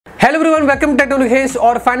Hello everyone, welcome to techno रुहेज।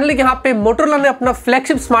 और finally यहाँ पे मोटोरोला ने अपना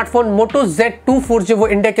फ्लैगशिप स्मार्टफोन मोटो Z2 Force जो वो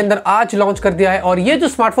इंडिया के अंदर आज लॉन्च कर दिया है। और ये जो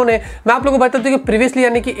स्मार्टफोन है मैं आप लोगों को बता दूं कि प्रीवियसली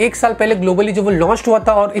यानी कि 1 साल पहले ग्लोबली जो वो लॉन्च हुआ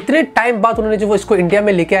था और इतने टाइम बाद उन्होंने जो वो इसको इंडिया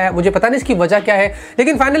में लेके आया, मुझे पता नहीं इसकी वजह क्या है,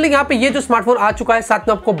 लेकिन फाइनली यहाँ पे ये जो स्मार्टफोन आ चुका है, साथ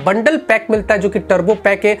में आपको बंडल पैक मिलता है जो कि टर्बो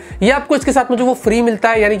पैक है। ये आपको इसके साथ में जो वो फ्री मिलता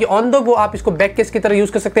है, यानी कि ऑन द गो आप इसको बैक केस की तरह यूज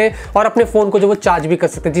कर सकते हैं और अपने फोन को जो वो चार्ज भी कर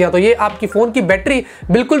सकते हैं। जी हाँ, तो ये आपकी फोन की बैटरी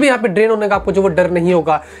बिल्कुल भी यहाँ पे ड्रेन होने का आपको जो वो डर नहीं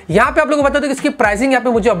होगा। यहाँ पे आप लोगों को बता दो इसकी प्राइसिंग यहाँ पे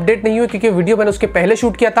मुझे अपडेट नहीं हुई क्योंकि वीडियो मैंने उसके पहले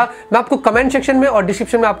शूट किया था। मैं आपको कमेंट सेक्शन में और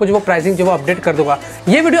डिस्क्रिप्शन में आपको जो वो प्राइसिंग जो वो अपडेट कर दूंगा।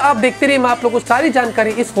 ये वीडियो आप देखते रहिए, मैं आप लोगों को सारी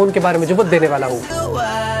जानकारी इस फोन के बारे में जो वो देने वाला हूँ।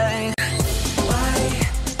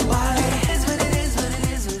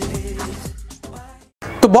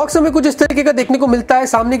 तो बॉक्स में कुछ इस तरीके का देखने को मिलता है।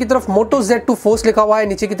 सामने की तरफ मोटो Z2 Force लिखा हुआ है,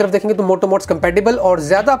 नीचे की तरफ देखेंगे तो मोटो मोड्स कंपैटिबल, और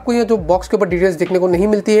ज्यादा आपको ये जो बॉक्स के ऊपर डिटेल्स देखने को नहीं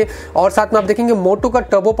मिलती है। और साथ में आप देखेंगे मोटो का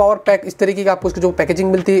टर्बो पावर पैक, इस तरीके की आपको इसको जो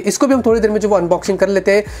पैकेजिंग मिलती है। इसको भी हम थोड़ी देर में जो वो अनबॉक्सिंग कर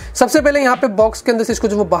लेते हैं। सबसे पहले यहाँ पे बॉक्स के अंदर से इसको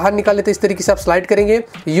जो वो बाहर निकाल लेते हैं, इस तरीके से आप स्लाइड करेंगे।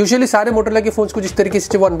 यूजुअली सारे मोटोरोला के फोन को जिस तरीके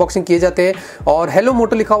से वो अनबॉक्सिंग किए जाते हैं और हेलो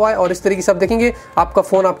मोटो लिखा हुआ है और इस तरीके से आप देखेंगे आपका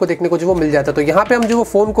फोन आपको देखने को जो वो मिल जाता है। तो यहाँ पे हम जो वो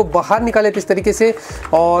फोन को बाहर निकाले थे इस तरीके से।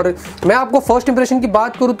 और मैं आपको फर्स्ट इंप्रेशन की बात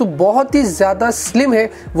करूँ तो बहुत ही ज्यादा स्लिम है।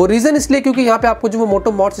 वो रीजन इसलिए क्योंकि यहाँ पे आपको जो वो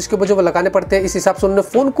मोटो मॉड्स इसके ऊपर जो वो लगाने पड़ते हैं, इस हिसाब से उन्होंने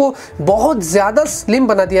फोन को बहुत ज्यादा स्लिम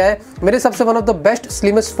बना दिया है। मेरे हिसाब से one of the best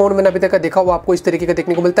slimmest phone मैंने अभी तक देखा हुआ आपको इस तरीके का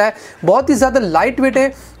देखने को मिलता है। बहुत ही ज्यादा लाइट वेट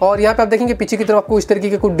है और यहाँ पे आप देखेंगे पीछे की तरफ आपको इस तरीके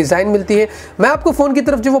की कुछ डिजाइन मिलती है। मैं आपको फोन की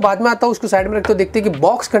तरफ जो वो बाद में आता हूँ उसको साइड में रखते हो, देखते हैं कि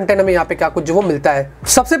बॉक्स कंटेंट में यहाँ पे क्या कुछ जो वो मिलता है।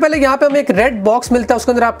 सबसे पहले यहाँ पे हमें एक रेड बॉक्स मिलता है,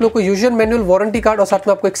 उसके अंदर आप लोग को यूजर मैनुअल, वारंटी कार्ड और साथ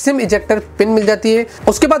में आपको एक सिम इजेक्टर पिन मिल जाती है।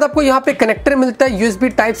 उसके बाद आपको यहाँ पे कनेक्टर मिलता है USB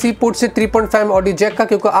Type-C पोर्ट से 3.5 ऑडियो जैक का,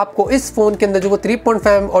 क्योंकि आपको इस फोन के अंदर जो वो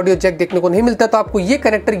 3.5 ऑडियो जैक देखने को नहीं मिलता, तो आपको ये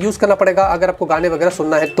कनेक्टर यूज करना पड़ेगा अगर आपको गाने वगैरह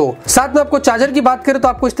सुनना है तो। साथ में आपको चार्जर की बात करें तो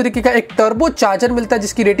आपको इस तरीके का एक टर्बो चार्जर मिलता है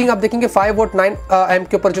जिसकी रेटिंग आप देखेंगे 5 वॉट 9 एम्प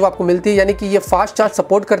के ऊपर जो आपको मिलती है, यानी कि ये फास्ट चार्ज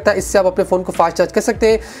सपोर्ट करता है। इससे आप अपने फोन को फास्ट चार्ज कर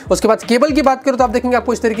सकते हैं। उसके बाद केबल की बात करें तो आप देखेंगे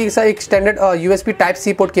आपको इस तरीके का एक standard USB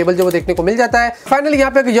Type-C port cable जो वो देखने को मिल जाता है। फाइनली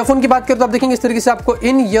यहाँ पे ईयरफोन की बात करें तो आप देखेंगे इस तरीके से आपको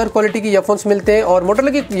इन ईयर क्वालिटी के ईयरफोन्स मिलते हैं और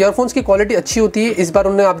मोटोरोला की ईयरफोन्स की क्वालिटी अच्छी होती है। इस बार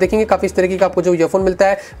उन्होंने आप देखेंगे काफी इस तरीके का आपको जो ईयरफोन मिलता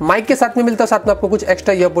है माइक के साथ में मिलता है, साथ में आपको कुछ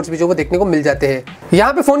एक्स्ट्रा ईयरबड्स भी जो वो देखने को मिल जाते हैं।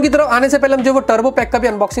 यहाँ पे फोन की तरफ आने से पहले हम जो वो टर्बो पैक का भी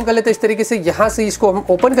अनबॉक्सिंग कर लेते हैं। इस तरीके से यहाँ से इसको हम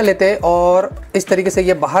ओपन कर लेते हैं और इस तरीके से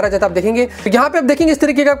ये बाहर आ जाता है। आप देखेंगे यहाँ पे आप देखेंगे इस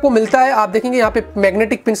तरीके का आपको मिलता है। आप देखेंगे यहाँ पे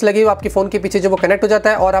मैग्नेटिक पिन्स लगे हुए आपके फोन के पीछे जो वो कनेक्ट हो जाता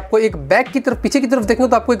है और आपको एक बैक की तरफ पीछे की तरफ देखेंगे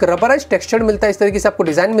तो आपको एक रबराइज टेक्सचर मिलता है। इस तरीके से आपको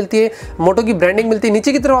डिजाइन मिलती है, मोटो की ब्रांडिंग मिलती है।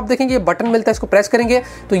 नीचे की तरफ आप देखेंगे बटन मिलता है, इसको प्रेस करेंगे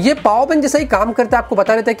तो ये पावर बैंक जैसा ही काम करता है। आपको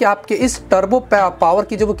बता देता है कि आपके इस टर्बो पावर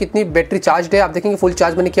की जो वो कितनी बैटरी चार्ज है। आप देखेंगे फुल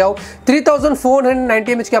चार्ज मैंने किया हो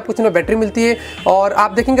 3490 mAh की आपको इसमें बैटरी मिलती है। और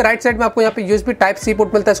आप देखेंगे राइट साइड में आपको यहाँ पे USB Type-C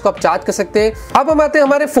पोर्ट मिलता है, इसको आप चार्ज कर सकते हैं। अब हम आते हैं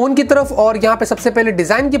हमारे फोन की तरफ और यहाँ पे सबसे पहले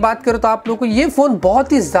डिजाइन की बात करो तो आप लोगों को ये फोन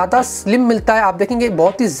बहुत ही ज्यादा स्लिम मिलता है। आप देखेंगे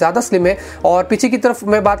बहुत ही ज्यादा स्लिम है। और पीछे की तरफ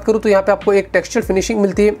मैं बात करूँ तो यहाँ पे आपको एक टेक्सचर फिनिशिंग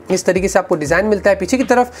मिलती है, इस तरीके से आपको डिजाइन मिलता है पीछे की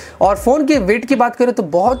तरफ। और फोन के वेट की बात करें तो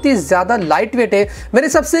बहुत ही ज्यादा लाइट वेट है। मेरे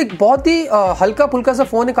हिसाब से एक बहुत ही हल्का फुल्का सा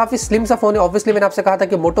फोन है, काफी स्लिम सा फोन है। ऑब्वियसली मैंने आपसे कहा था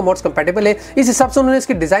कि मोटो मोड्स कंपैटिबल है, इस हिसाब से उन्होंने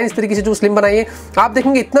इसकी डिजाइन इस तरीके से जो स्लिम बनाई है। आप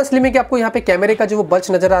देखेंगे इतना स्लिम है कि आपको यहाँ पे कैमरे का जो वो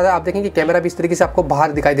बल्ब नजर आ रहा है। आप देखेंगे कैमरा भी इस तरीके से आपको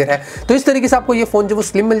बाहर दिखाई दे रहा है। तो इस तरीके से आपको ये फोन जो वो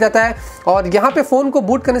स्लिम मिल जाता है। और यहाँ पे फोन को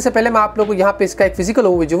बूट करने से पहले मैं आप लोगों को यहाँ पे इसका एक फिजिकल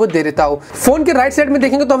ओवरव्यू जो वो दे देता हूँ। फोन के राइट साइड में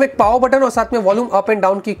देखेंगे तो हमें एक पावर बटन और साथ में वॉल्यूम अप एंड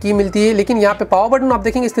डाउन की मिलती है, लेकिन यहाँ पे पावर बटन आप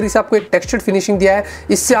देखेंगे इस तरीके से आपको एक टेक्सचर्ड फिनिशिंग दिया है।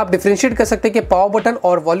 इससे आप डिफरेंशिएट कर सकते हैं कि पावर बटन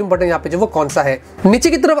और वॉल्यूम बटन यहाँ पे जो वो कौन सा है। नीचे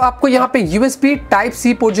की तरफ आपको यहाँ पे USB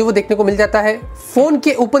Type-C पोर्ट जो वो देखने को मिल जाता है। फोन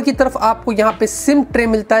के ऊपर की तरफ आपको यहाँ पे सिम ट्रे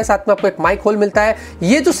मिलता है, साथ में आपको एक माइक होल मिलता है।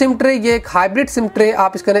 ये जो सिम ट्रे ये एक हाइब्रिड सिम ट्रे,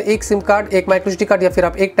 आप इसके अंदर एक सिम कार्ड, एक माइक्रो SD कार्ड या फिर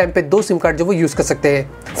आप एक टाइम पे 2 सिम कार्ड जो वो यूज कर सकते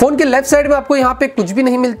हैं। फोन के लेफ्ट साइड में आपको यहाँ पे कुछ भी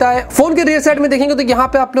नहीं मिलता है। फोन के रियर साइड में देखेंगे तो यहाँ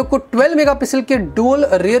पे आप लोग को 12 मेगापिक्सल के डुअल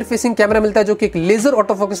रियर फेसिंग कैमरा मिलता है, जो कि एक लेजर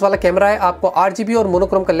ऑटो फोकस वाला कैमरा है। आपको RGB और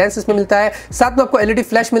मोनोक्रोम का लेंस इसमें मिलता है। साथ में आपको LED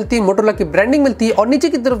फ्लैश मिलती है, मोटोरोला की ब्रांडिंग मिलती है। और नीचे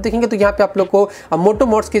की तरफ देखेंगे तो यहाँ पे आप लोग को मोटो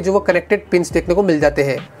मोड्स के जो वो कनेक्टेड पिन्स देखने को मिल जाते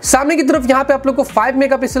हैं। सामने की तरफ यहाँ पे आप लोग को 5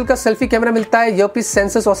 मेगापिक्सल का सेल्फी कैमरा मिलता है, ईयरपीस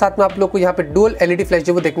सेंसर्स और साथ में आप लोग को यहाँ पे डुअल LED फ्लैश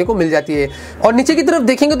जो वो देखने को मिल जाती है। और नीचे की तरफ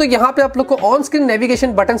देखेंगे तो यहाँ पे आप लोग को ऑन स्क्रीन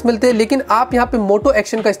नेविगेशन बटन्स मिलते हैं, लेकिन आप यहाँ पे मोटो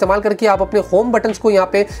एक्शन का इस्तेमाल करके आप अपने होम बटन्स को यहाँ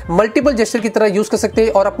पे मल्टीपल जेस्चर की तरह यूज कर सकते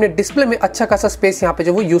हैं और अपने डिस्प्ले में अच्छा खासा स्पेस यहाँ पे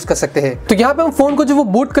जो वो यूज कर सकते हैं। तो यहाँ पे हम फोन को जो वो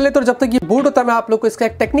बूट कर लेते हैं और जब तक ये बूट होता है मैं आप लोग को इसका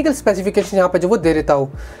एक टेक्निकल स्पेसिफिकेशन यहाँ पे जो वो दे देता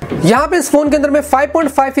हूँ। यहाँ पे इस फोन के अंदर में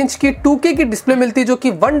 5.5 इंच की 2K की डिस्प्ले मिलती है, जो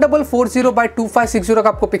कि 1440 by 2560 का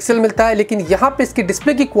आपको पिक्सल मिलता है। लेकिन यहाँ यहाँ पे इसकी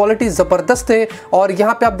डिस्प्ले की क्वालिटी जबरदस्त है और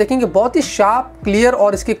यहाँ पे आप देखेंगे बहुत ही शार्प, क्लियर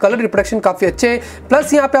और इसके कलर रिप्रोडक्शन काफी अच्छे है।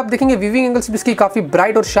 प्लस यहाँ पे आप देखेंगे व्यूइंग एंगल्स भी इसकी काफी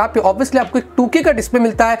ब्राइट और शार्प है। ऑब्वियसली आपको एक 2K का डिस्प्ले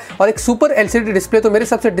मिलता है और एक सुपर एलसीडी डिस्प्ले, तो मेरे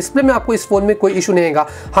हिसाब से डिस्प्ले में आपको इस फोन में कोई इशू नहीं आएगा।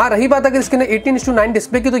 हाँ, रही बात अगर इसके अंदर 18:9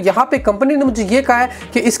 डिस्प्ले की, तो यहाँ पे कंपनी ने मुझे ये कहा है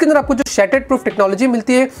कि इसके अंदर आपको जो शैटर्ड प्रूफ टेक्नोलॉजी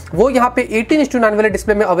मिलती है वो यहाँ पे 18:9 वाले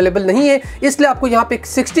डिस्प्ले में अवेलेबल नहीं है, इसलिए आपको यहाँ पे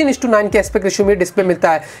 16:9 के एस्पेक्ट रेशियो में डिस्प्ले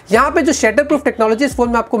मिलता है। यहाँ पे जो शैटर प्रूफ टेक्नोलॉजी इस फोन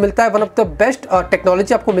में आपको मिलता है, one of the best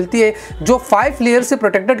technology आपको मिलती है जो 5 लेयर से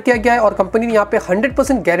प्रोटेक्टेड किया गया है और कंपनी ने यहाँ पे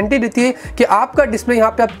 100% गारंटी देती है कि आपका डिस्प्ले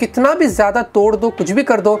यहाँ पे आप कितना भी ज्यादा तोड़ दो, कुछ भी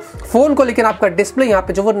कर दो फोन को, लेकिन आपका डिस्प्ले यहाँ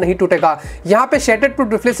पे जो वो नहीं टूटेगा। यहाँ पे शैटर्ड प्रूफ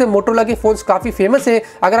डिस्प्ले से मोटोरोला के फोन्स काफी फेमस है।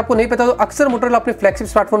 अगर आपको नहीं पता तो अक्सर मोटोरोला अपने फ्लैगशिप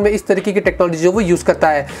स्मार्टफोन में इस तरीके की टेक्नोलॉजी जो वो यूज करता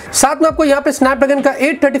है। साथ में आपको यहाँ पे स्नैपड्रैगन का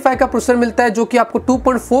 835 का प्रोसेसर मिलता है जो कि आपको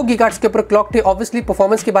 2.4 गीगाहर्ट्ज के ऊपर क्लॉक्ड है। ऑब्वियसली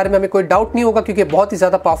परफॉर्मेंस के बारे में हमें कोई डाउट नहीं होगा क्योंकि बहुत ही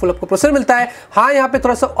ज्यादा पावरफुल आपको प्रोसेसर मिलता है। हाँ, यहाँ पे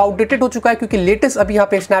थोड़ा सा आउटडेटेड हो चुका है क्योंकि लेटेस्ट अभी यहाँ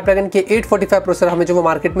पे स्नैपड्रैगन के 845 प्रोसेसर हमें जो वो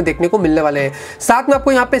मार्केट में देखने को मिलने वाले हैं। साथ में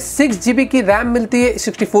आपको यहाँ पे 6GB की रैम मिलती है,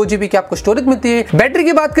 64GB की आपको स्टोरेज मिलती है। बैटरी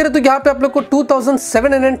की बात करें तो यहाँ पे आप लोग को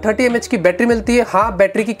 2730 mAh की बैटरी मिलती है। हाँ,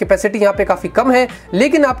 बैटरी की कैपेसिटी यहाँ पे काफी कम है,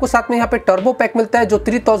 लेकिन आपको साथ में यहाँ पे टर्बो पैक मिलता है जो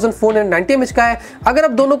 3490 mAh का है। अगर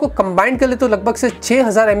आप दोनों को कंबाइन कर ले तो लगभग से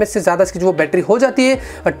 6000 mAh से ज्यादा इसकी जो बैटरी हो जाती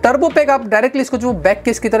है। टर्बो पैक आप डायरेक्टली इसको जो बैक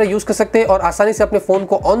केस की तरह यूज कर सकते हैं और आसानी से अपने फोन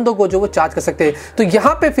को ऑन द गो जो वो चार्ज कर सकते हैं। तो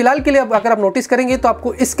यहाँ पे फिलहाल के लिए अगर आप नोटिस करेंगे तो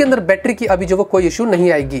आपको इसके अंदर बैटरी की अभी जो वो कोई इशू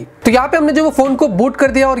नहीं आएगी। तो यहाँ पे हमने जो वो फोन को बूट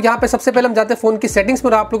कर दिया और यहाँ पे सबसे पहले हम जाते हैं फोन की सेटिंग्स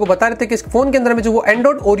में। आप लोगों को बता रहे थे कि इस फोन के अंदर में जो वो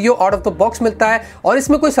Android Oreo out of the box मिलता है और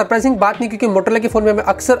इसमें कोई सरप्राइजिंग बात नहीं क्योंकि मोटोरोला के फोन में हमें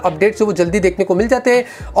अक्सर अपडेट्स जो वो जल्दी देखने को मिल जाते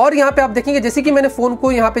हैं। और यहाँ पे आप देखेंगे जैसे कि मैंने फोन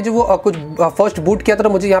को यहाँ पे जो वो कुछ फर्स्ट बूट किया था तो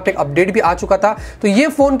मुझे यहाँ पे एक अपडेट भी आ चुका था। तो ये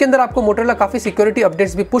फोन के अंदर आपको मोटोरोला काफी सिक्योरिटी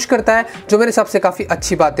अपडेट्स भी पुश करता है जो मेरे हिसाब से काफी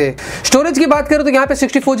अच्छी बात है। स्टोरेज की बात करें तो यहाँ पे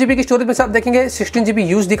 64GB की स्टोरेज में से आप देखेंगे 16GB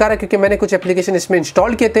यूज दिखा रहा है क्योंकि मैंने कुछ एप्लीकेशन इसमें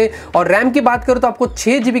इंस्टॉल किए थे। और रैम की बात करें तो आपको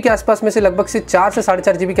 6GB के आसपास में से लगभग से 4 से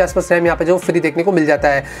 4.5GB के आसपास रैम यहाँ पे जो फ्री देखने को मिल जाता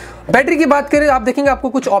है। बैटरी की बात करें आप देखेंगे आपको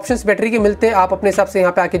कुछ ऑप्शंस बैटरी के मिलते हैं, आप अपने हिसाब से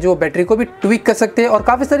यहाँ पे आके जो बैटरी को भी ट्विक कर सकते हैं और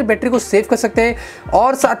काफी सारी बैटरी को सेव कर सकते हैं।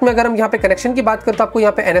 और साथ में अगर हम यहाँ पे कनेक्शन की बात करें तो आपको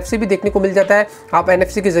यहाँ पे NFC भी देखने को मिल जाता है, आप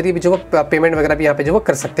NFC के जरिए भी जो पेमेंट वगैरह भी यहाँ पे जो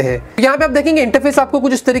कर सकते हैं। यहाँ पे आप देखेंगे इंटरफेस आपको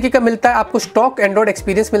कुछ इस तरीके का मिलता है, आपको स्टॉक एंड्रॉइड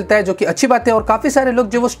एक्सपीरियंस मिलता है जो कि अच्छी बात है और काफी सारे लोग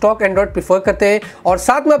जो वो स्टॉक एंड्रॉइड प्रीफर करते हैं। और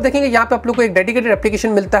साथ में आप देखेंगे यहाँ पे आप लोग को एक डेडिकेटेड एप्लीकेशन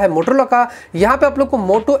मिलता है मोटोरोला का, यहाँ पे आप लोग को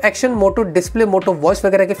मोटो एक्शन, मोटो डिस्प्ले, मोटो वॉइस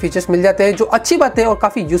वगैरह के फीचर्स मिल जाते हैं जो अच्छी बात है और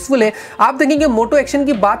काफी यूजफुल है। आप देखेंगे मोटो एक्शन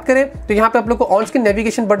की बात करें तो यहाँ पे आप लोग को ऑन स्क्रीन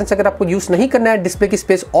नेविगेशन बटन अगर आपको यूज नहीं करना है, डिस्प्ले की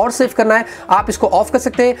स्पेस और सेव करना है, आप इसको ऑफ कर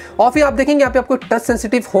सकते हैं। और फिर आप देखेंगे यहाँ पे आपको टच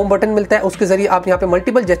सेंसिटिव होम बटन मिलता है, उसके जरिए आप यहाँ पे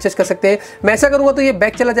मल्टीपल जेस्चर्स कर सकते हैं। मैं ऐसा करूंगा तो ये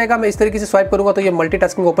बैक चला जाएगा, मैं इस तरीके से स्वाइप करूंगा तो ये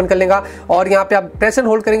मल्टीटास्किंग ओपन कर लेगा और यहाँ पे आप प्रेस एंड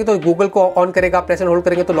होल्ड करेंगे तो गूगल को ऑन करेगा, प्रेस एंड होल्ड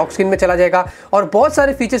करेंगे तो लॉक स्क्रीन में चला जाएगा और बहुत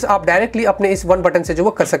सारे फीचर्स आप डायरेक्टली अपने इस वन बटन से जो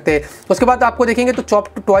वो कर सकते हैं। उसके बाद आपको देखेंगे तो चॉप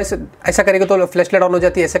टू टॉयस, ऐसा करेंगे तो फ्लैशलाइट ऑन हो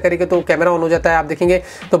जाती है, ऐसा करेंगे तो कैमरा ऑन हो जाता है। आप देखेंगे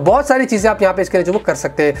तो बहुत सारी चीजें आप यहाँ पे इसके जो वो कर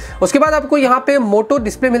सकते हैं। उसके बाद आपको यहाँ पे मोटो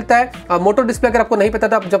डिस्प्ले मिलता है। मोटो डिस्प्ले अगर आपको नहीं पता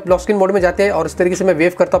था, आप जब लॉक स्क्रीन मोड में जाते हैं और इस तरीके से मैं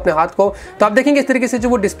वेव करता हूं अपने हाथ को तो आप देखेंगे इस तरीके से जो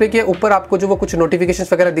वो डिस्प्ले के ऊपर आपको जो वो कुछ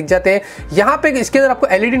नोटिफिकेशंस वगैरह दिख जाते हैं। यहाँ पे इसके अंदर आपको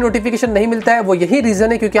एलईडी नोटिफिकेशन नहीं मिलता है, वो यही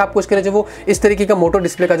रीजन है क्योंकि आपको इसके अंदर जो वो इस तरीके का मोटो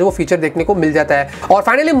डिस्प्ले का जो वो फीचर देखने को मिल जाता है। और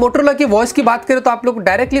फाइनली मोटोरोला की वॉइस की बात करें तो आप लोग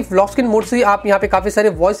डायरेक्टली लॉक स्क्रीन मोड से आप यहाँ पे काफी सारे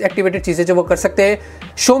वॉइस एक्टिवेटेड चीजें जो वो कर सकते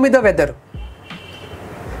हैं। शो मी द वेदर,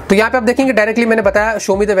 तो यहाँ पे आप देखेंगे डायरेक्टली मैंने बताया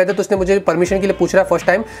शो मी द वेदर, तो उसने मुझे परमिशन के लिए पूछ रहा है फर्स्ट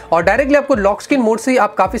टाइम और डायरेक्टली आपको लॉक स्क्रीन मोड से ही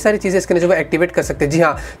आप काफी सारी चीजें इसके जो एक्टिवेट कर सकते हैं। जी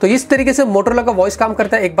हाँ, तो इस तरीके से मोटोरोला का वॉइस काम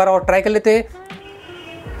करता है। एक बार और ट्राई कर लेते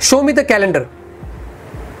हैं। शो मी द कैलेंडर,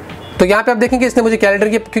 तो यहाँ पे आप देखेंगे इसने मुझे कैलेंडर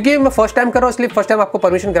की, क्योंकि मैं फर्स्ट टाइम कर रहा हूँ इसलिए फर्स्ट टाइम आपको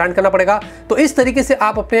परमिशन ग्रांट करना पड़ेगा। तो इस तरीके से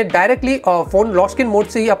आप अपने directly phone lock screen mode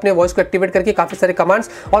से ही अपने वॉइस को एक्टिवेट करके काफी सारे कमांड्स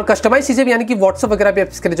और कस्टमाइज चीजें भी यानी कि व्हाट्सएप वगैरह भी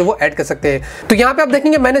इसके लिए जो वो ऐड कर सकते हैं। तो यहाँ पे आप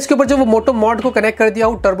देखेंगे मैंने इसके ऊपर जो वो मोटो मॉड को कनेक्ट कर दिया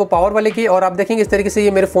हूँ टर्बो पावर वाले की और आप देखेंगे इस तरीके से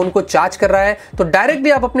ये मेरे फोन को चार्ज कर रहा है। तो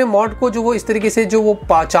डायरेक्टली आप अपने मॉड को जो वो इस तरीके से जो वो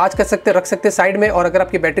चार्ज कर सकते रख सकते साइड में और अगर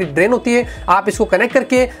आपकी बैटरी ड्रेन होती है आप इसको कनेक्ट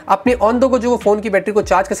करके अपने ऑन दो को जो वो फोन की बैटरी को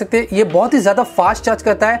चार्ज कर सकते हैं। ये बहुत ही ज्यादा फास्ट चार्ज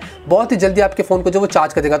करता है, बहुत ही जल्दी आपके फोन को जो वो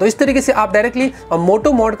चार्ज कर देगा। तो इस तरीके से आप डायरेक्टली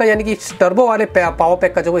मोटो मोड का यानी कि टर्बो वाले पावर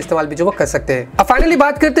पैक का जो वो इस्तेमाल भी जो वो कर सकते हैं। अब फाइनली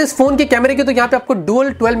बात करते हैं इस फोन के कैमरे की, तो यहाँ पे आपको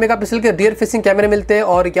डुअल 12 मेगापिक्सल के रियर फेसिंग कैमरे मिलते हैं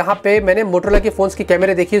और यहाँ पे मैंने मोटोरोला के फोन्स के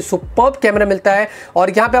कैमरे देखिए सुपर्ब कैमरा मिलता है और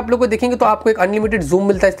यहाँ पे आप लोग को देखेंगे तो आपको एक अनलिमिटेड जूम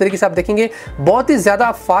मिलता है। इस तरीके से आप देखेंगे बहुत ही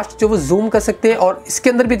ज्यादा फास्ट जो वो जूम कर सकते हैं और इसके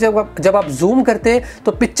अंदर भी जब आप जूम करते हैं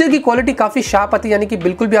तो पिक्चर की क्वालिटी काफी शार्प आती है, यानी कि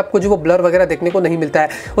बिल्कुल भी आपको जो वो ब्लर वगैरह देखने को नहीं मिलता है।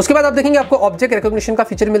 उसके बाद आप देखेंगे आपको ऑब्जेक्ट रिकॉग्निशन का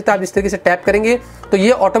फीचर मिलता है। आप इस तरीके से टैप करेंगे तो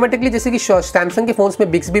ये ऑटोमेटिकली, जैसे कि सैमसंग के फोन्स में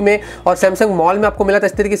बिक्सबी में और सैमसंग मॉल में आपको मिला था,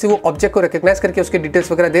 इस तरीके से वो ऑब्जेक्ट को रिकॉग्नाइज करके उसके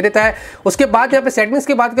डिटेल्स वगैरह दे देता है। उसके बाद यहाँ पे सेटिंग्स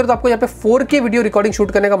की बात करें तो आपको यहाँ पे 4K वीडियो रिकॉर्डिंग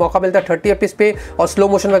शूट करने का मौका मिलता है 30 fps पे, और स्लो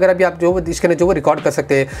मोशन वगैरह भी आप जो वो रिकॉर्ड कर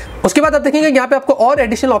सकते हैं। उसके बाद आप देखेंगे यहाँ पे आपको और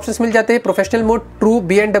एडिशनल ऑप्शंस मिल जाते हैं, प्रोफेशनल मोड, ट्रू,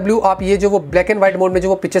 B&W, आप ये जो वो ब्लैक एंड व्हाइट मोड में जो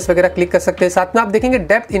वो पिक्चर्स वगैरह क्लिक कर सकते हैं। साथ में आप देखेंगे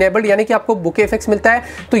डेप्थ इनेबल्ड, यानी कि आपको बुके इफेक्ट्स मिलता है।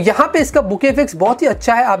 तो यहाँ पे इसका बुके इफेक्ट्स बहुत ही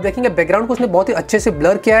अच्छा है, आप देखेंगे बैकग्राउंड को उसने बहुत ही अच्छे से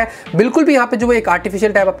ब्लर किया है, बिल्कुल भी यहाँ पे जो वो एक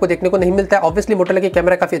आर्टिफिशियल टाइप आपको देखने को नहीं मिलता है। ऑब्वियसली मोटोरोला के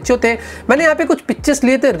कैमरा काफी अच्छे होते हैं। मैंने यहाँ पे कुछ पिक्चर्स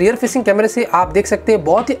लिए थे रियर फेसिंग कैमरे से, आप देख सकते हैं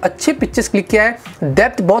बहुत ही अच्छे पिक्चर्स क्लिक किया है,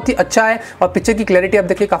 डेप्थ बहुत ही अच्छा है और पिक्चर की क्लैरिटी आप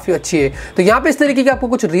देखिए काफी अच्छी है। तो यहाँ पे इस तरीके की आपको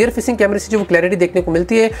कुछ रियर फेसिंग कैमरे से जो वो क्लैरिटी देखने को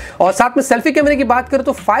मिलती है। और साथ में सेल्फी कैमरे की बात करें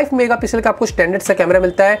तो 5 मेगापिक्सल का आपको स्टैंडर्ड सा कैमरा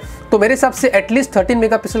मिलता है। तो मेरे हिसाब से एटलीस्ट 13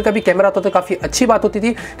 मेगापिक्सल का भी कैमरा होता तो काफी अच्छी बात होती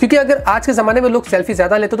थी, क्योंकि अगर आज के जमाने में लोग सेल्फी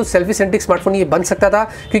ज्यादा लेते तो सेल्फी सेंट्रिक स्मार्टफोन ये बन सकता था,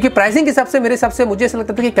 क्योंकि प्राइसिंग के हिसाब से मेरे हिसाब से मुझे ऐसा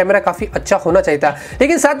लगता था कि कैमरा काफी अच्छा होना चाहिए था।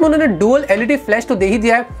 लेकिन साथ में उन्होंने डुअल LED फ्लैश तो दे ही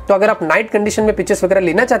दिया है, तो अगर आप नाइट कंडीशन में पिक्चर्स वगैरह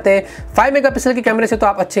लेना चाहते हैं 5 मेगापिक्सल के कैमरे से, तो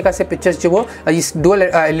आप अच्छे खासे पिक्चर्स जो वो इस डुअल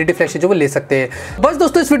LED फ्लैश जो वो ले सकते हैं। बस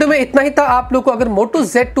दोस्तों इस वीडियो में इतना ही था। आप लोग को अगर Moto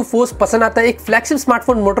Z2 Force पसंद आता है, एक फ्लैगशिप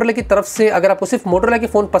स्मार्टफोन मोटोरोला की तरफ से, अगर आपको सिर्फ मोटोरोला के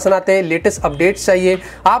फोन पसंद आते हैं, लेटेस्ट अपडेट्स चाहिए,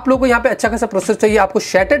 आप लोगों को यहाँ पे अच्छा खासा प्रोसेसर चाहिए, आपको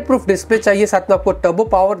शैटर्ड प्रूफ डिस्प्ले चाहिए, साथ में आपको टर्बो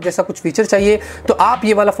पावर जैसा कुछ फीचर चाहिए, तो आप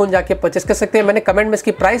ये वाला फोन जाके परचेस कर सकते हैं। मैंने कमेंट में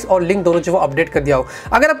इसकी प्राइस और लिंक दोनों जो वो अपडेट कर दिया हो।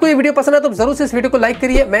 अगर आपको ये वीडियो पसंद है तो जरूर से इस वीडियो को लाइक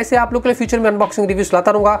करिए। मैं ऐसे आप लोग के लिए फ्यूचर में अनबॉक्सिंग रिव्यूज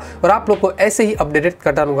लाता रहूंगा और आप लोग को ऐसे ही अपडेटेड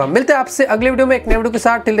करता रहूंगा। मिलते हैं आपसे अगले वीडियो में एक नए वीडियो के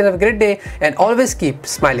साथ। Till then have a great day and always keep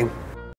smiling.